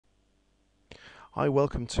Hi,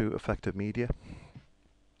 welcome to Effective Media.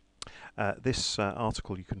 This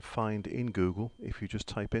article you can find in Google if you just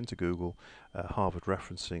type into Google Harvard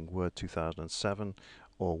referencing Word 2007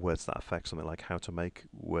 or words that affect something like how to make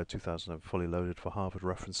Word 2007 fully loaded for Harvard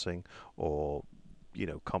referencing, or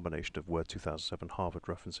combination of Word 2007 Harvard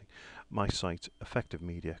referencing. My site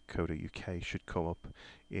effectivemedia.co.uk should come up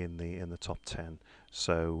in the top 10.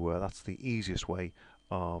 So that's the easiest way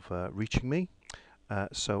of reaching me.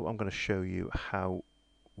 So I'm going to show you how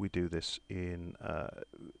we do this in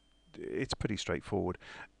it's pretty straightforward.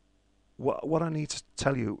 What I need to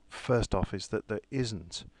tell you first off is that there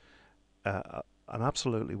isn't an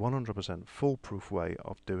absolutely 100% foolproof way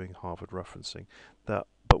of doing Harvard referencing. But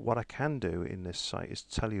what I can do in this site is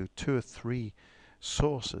tell you 2 or 3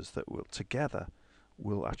 sources that will together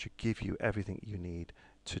will actually give you everything you need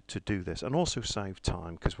to do this, and also save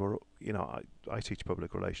time, because I teach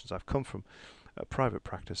public relations. I've come from private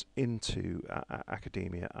practice into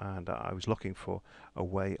academia, and I was looking for a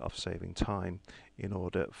way of saving time in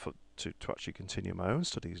order to actually continue my own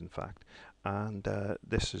studies, in fact, and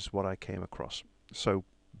this is what I came across. So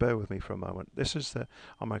bear with me for a moment. This is a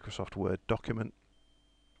Microsoft Word document.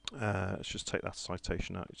 Let's just take that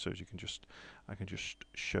citation out so I can just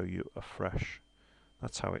show you afresh.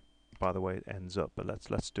 That's how it, by the way, it ends up, but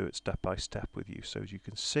let's do it step by step with you so you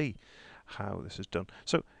can see how this is done.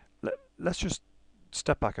 So let's just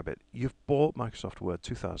step back a bit. You've bought Microsoft Word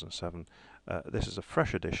 2007. This is a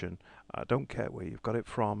fresh edition. I don't care where you've got it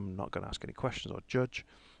from. I'm not going to ask any questions or judge.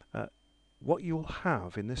 What you'll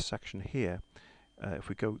have in this section here, if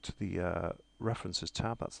we go to the References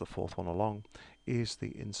tab, that's the 4th one along, is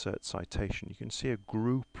the Insert Citation. You can see a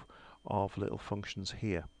group of little functions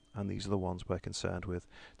here, and these are the ones we're concerned with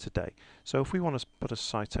today. So if we want to put a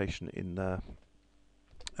citation in there,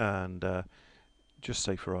 and just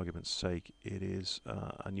say for argument's sake it is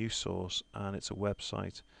a news source and it's a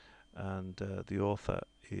website, and the author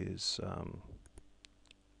is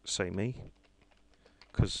say me,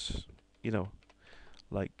 because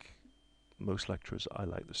like most lecturers, I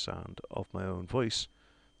like the sound of my own voice,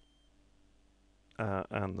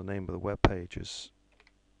 and the name of the web page is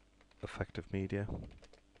Effective Media.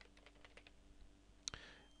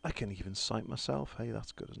 I can even cite myself. Hey,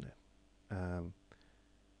 that's good, isn't it?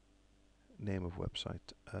 Name of website.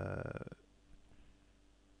 I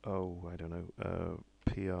don't know.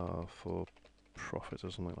 PR for profit or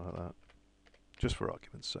something like that. Just for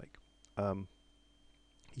argument's sake.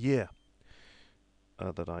 Year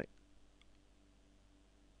that I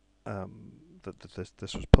that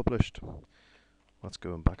this was published. Let's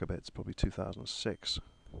go back a bit. It's probably 2006,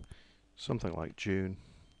 something like June,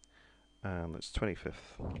 and it's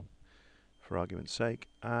 25th for argument's sake.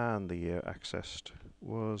 And the year accessed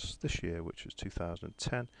was this year, which was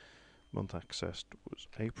 2010. Month accessed was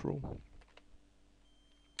April,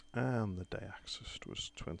 and the day accessed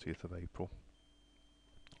was 20th of April.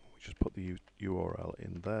 We just put the URL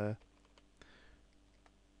in there.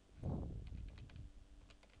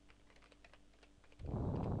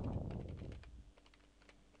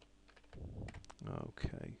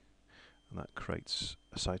 Okay, and that creates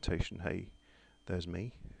a citation. Hey, there's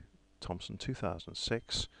me, Thompson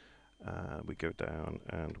 2006. We go down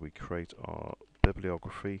and we create our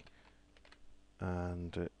bibliography,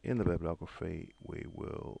 and in the bibliography we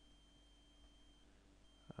will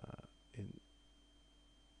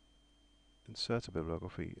insert a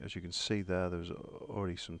bibliography. As you can see there's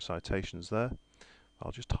already some citations there.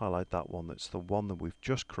 I'll just highlight that one. That's the one that we've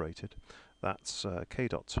just created. That's K.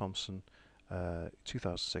 Thompson,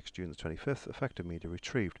 2006, June the 25th, Effective Media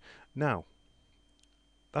retrieved. Now,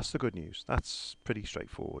 that's the good news. That's pretty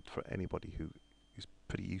straightforward for anybody who is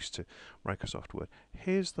pretty used to Microsoft Word.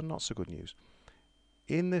 Here's the not so good news.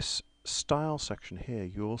 In this style section here,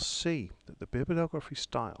 you'll see that the bibliography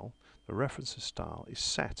style, the references style, is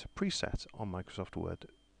preset on Microsoft Word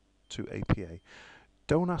to APA.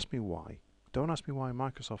 Don't ask me why. Don't ask me why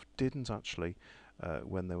Microsoft didn't actually,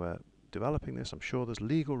 when they were developing this, I'm sure there's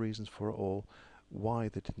legal reasons for it all, why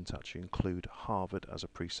they didn't actually include Harvard as a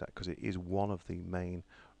preset, because it is one of the main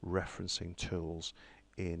referencing tools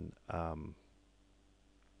in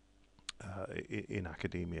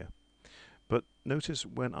academia. But notice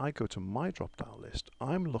when I go to my drop-down list,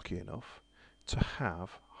 I'm lucky enough to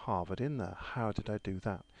have Harvard in there. How did I do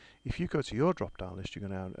that? If you go to your drop-down list, you're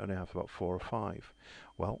going to only have about 4 or 5.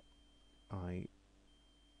 Well, I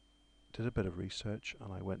did a bit of research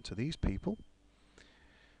and I went to these people.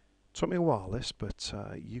 Took me a while this, but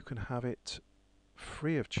you can have it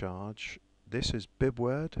free of charge. This is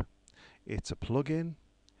BibWord. It's a plugin.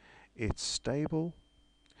 It's stable.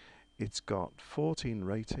 It's got 14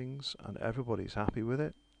 ratings and everybody's happy with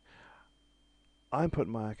it. I'm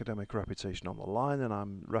putting my academic reputation on the line and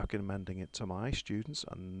I'm recommending it to my students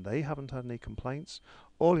and they haven't had any complaints.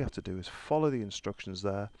 All you have to do is follow the instructions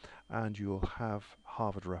there and you'll have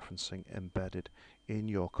Harvard referencing embedded in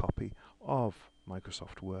your copy of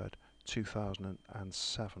Microsoft Word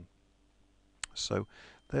 2007. So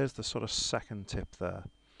there's the sort of second tip there.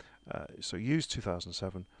 So use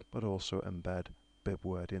 2007 but also embed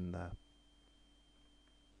BibWord in there.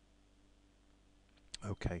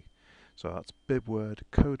 Okay. So that's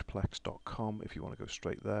bibwordcodeplex.com. If you want to go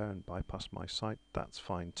straight there and bypass my site, that's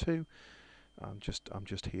fine too. I'm just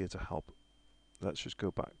here to help. Let's just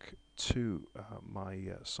go back to my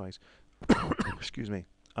site. Excuse me.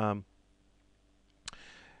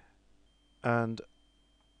 And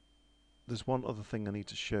there's one other thing I need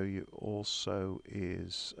to show you also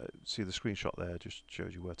is, see the screenshot there just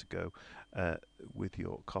shows you where to go with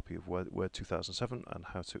your copy of Word 2007 and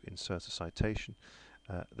how to insert a citation.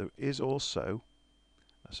 There is also,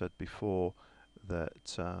 I said before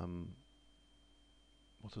that,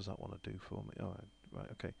 what does that want to do for me? Oh, right,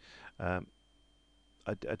 okay.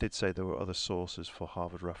 I did say there were other sources for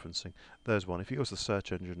Harvard referencing. There's one. If you go to the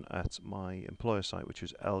search engine at my employer site, which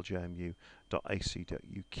is ljmu.ac.uk,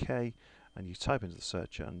 and you type into the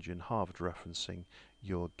search engine Harvard referencing,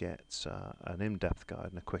 you'll get an in-depth guide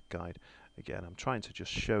and a quick guide. Again, I'm trying to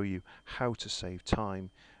just show you how to save time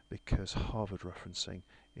because Harvard referencing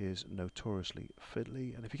is notoriously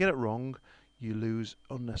fiddly, and if you get it wrong, you lose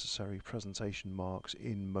unnecessary presentation marks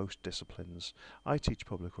in most disciplines. I teach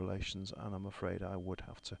public relations and I'm afraid I would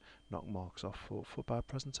have to knock marks off for bad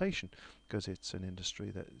presentation because it's an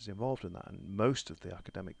industry that is involved in that, and most of the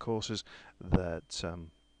academic courses that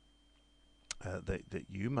that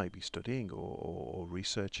you may be studying or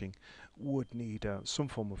researching would need some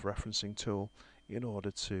form of referencing tool in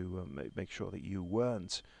order to make sure that you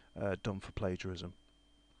weren't done for plagiarism.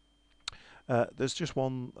 There's just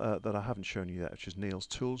one that I haven't shown you yet, which is Neil's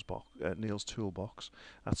Toolbox.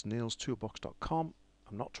 That's neilstoolbox.com.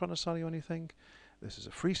 I'm not trying to sell you anything. This is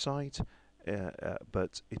a free site,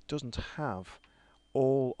 but it doesn't have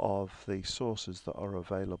all of the sources that are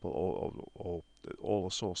available, or all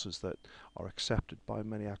the sources that are accepted by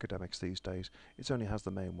many academics these days. It only has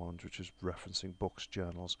the main ones, which is referencing books,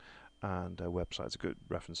 journals, and websites. A good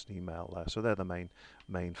reference and email there. So they're the main.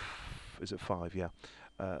 Is it 5? Yeah.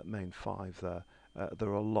 Main 5 there. There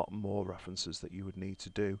are a lot more references that you would need to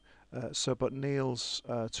do. But Neil's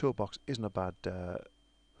Toolbox isn't a bad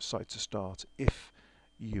site to start if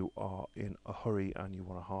you are in a hurry and you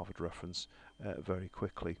want a Harvard reference very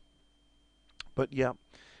quickly. But yeah,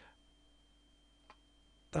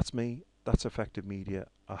 that's me. That's Effective Media.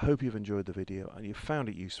 I hope you've enjoyed the video and you found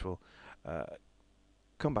it useful.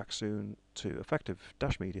 Come back soon to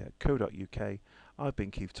effective-media.co.uk. I've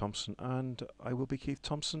been Keith Thompson and I will be Keith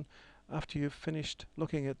Thompson after you've finished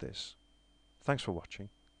looking at this. Thanks for watching.